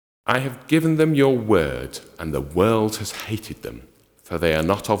I have given them your word, and the world has hated them, for they are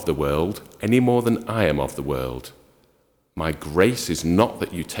not of the world, any more than I am of the world. My grace is not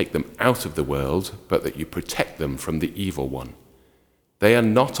that you take them out of the world, but that you protect them from the evil one. They are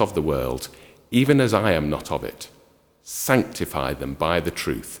not of the world, even as I am not of it. Sanctify them by the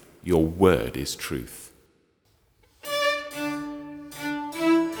truth. Your word is truth.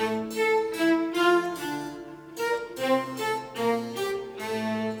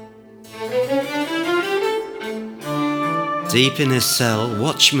 Deep in his cell,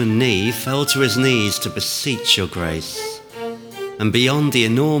 Watchman Nee fell to his knees to beseech your grace. And beyond the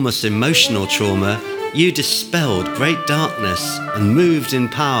enormous emotional trauma, you dispelled great darkness and moved in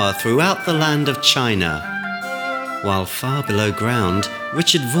power throughout the land of China. While far below ground,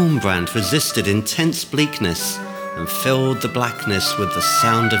 Richard Wurmbrand resisted intense bleakness and filled the blackness with the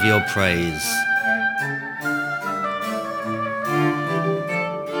sound of your praise.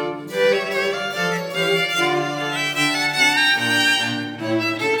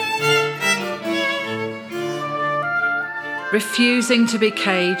 Refusing to be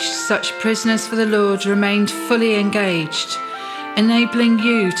caged, such prisoners for the Lord remained fully engaged, enabling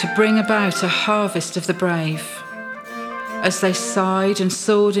you to bring about a harvest of the brave. As they sighed and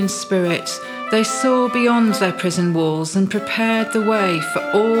soared in spirit, they saw beyond their prison walls and prepared the way for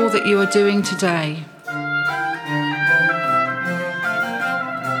all that you are doing today.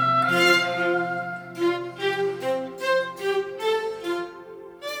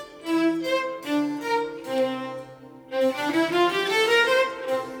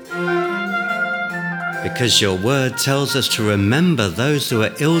 Because your word tells us to remember those who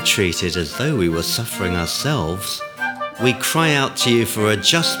are ill-treated as though we were suffering ourselves, we cry out to you for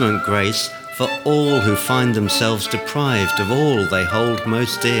adjustment grace for all who find themselves deprived of all they hold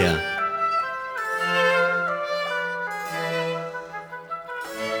most dear.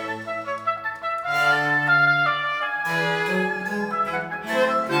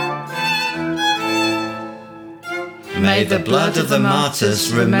 May the blood of the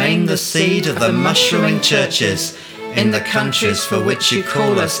martyrs remain the seed of the mushrooming churches in the countries for which you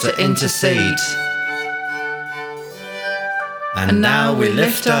call us to intercede. And now we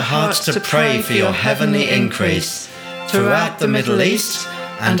lift our hearts to pray for your heavenly increase throughout the Middle East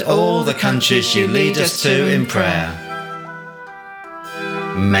and all the countries you lead us to in prayer.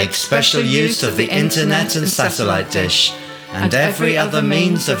 Make special use of the internet and satellite dish and every other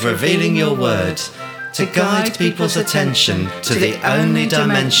means of revealing your word to guide people's attention to the only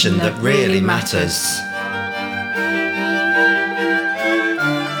dimension that really matters.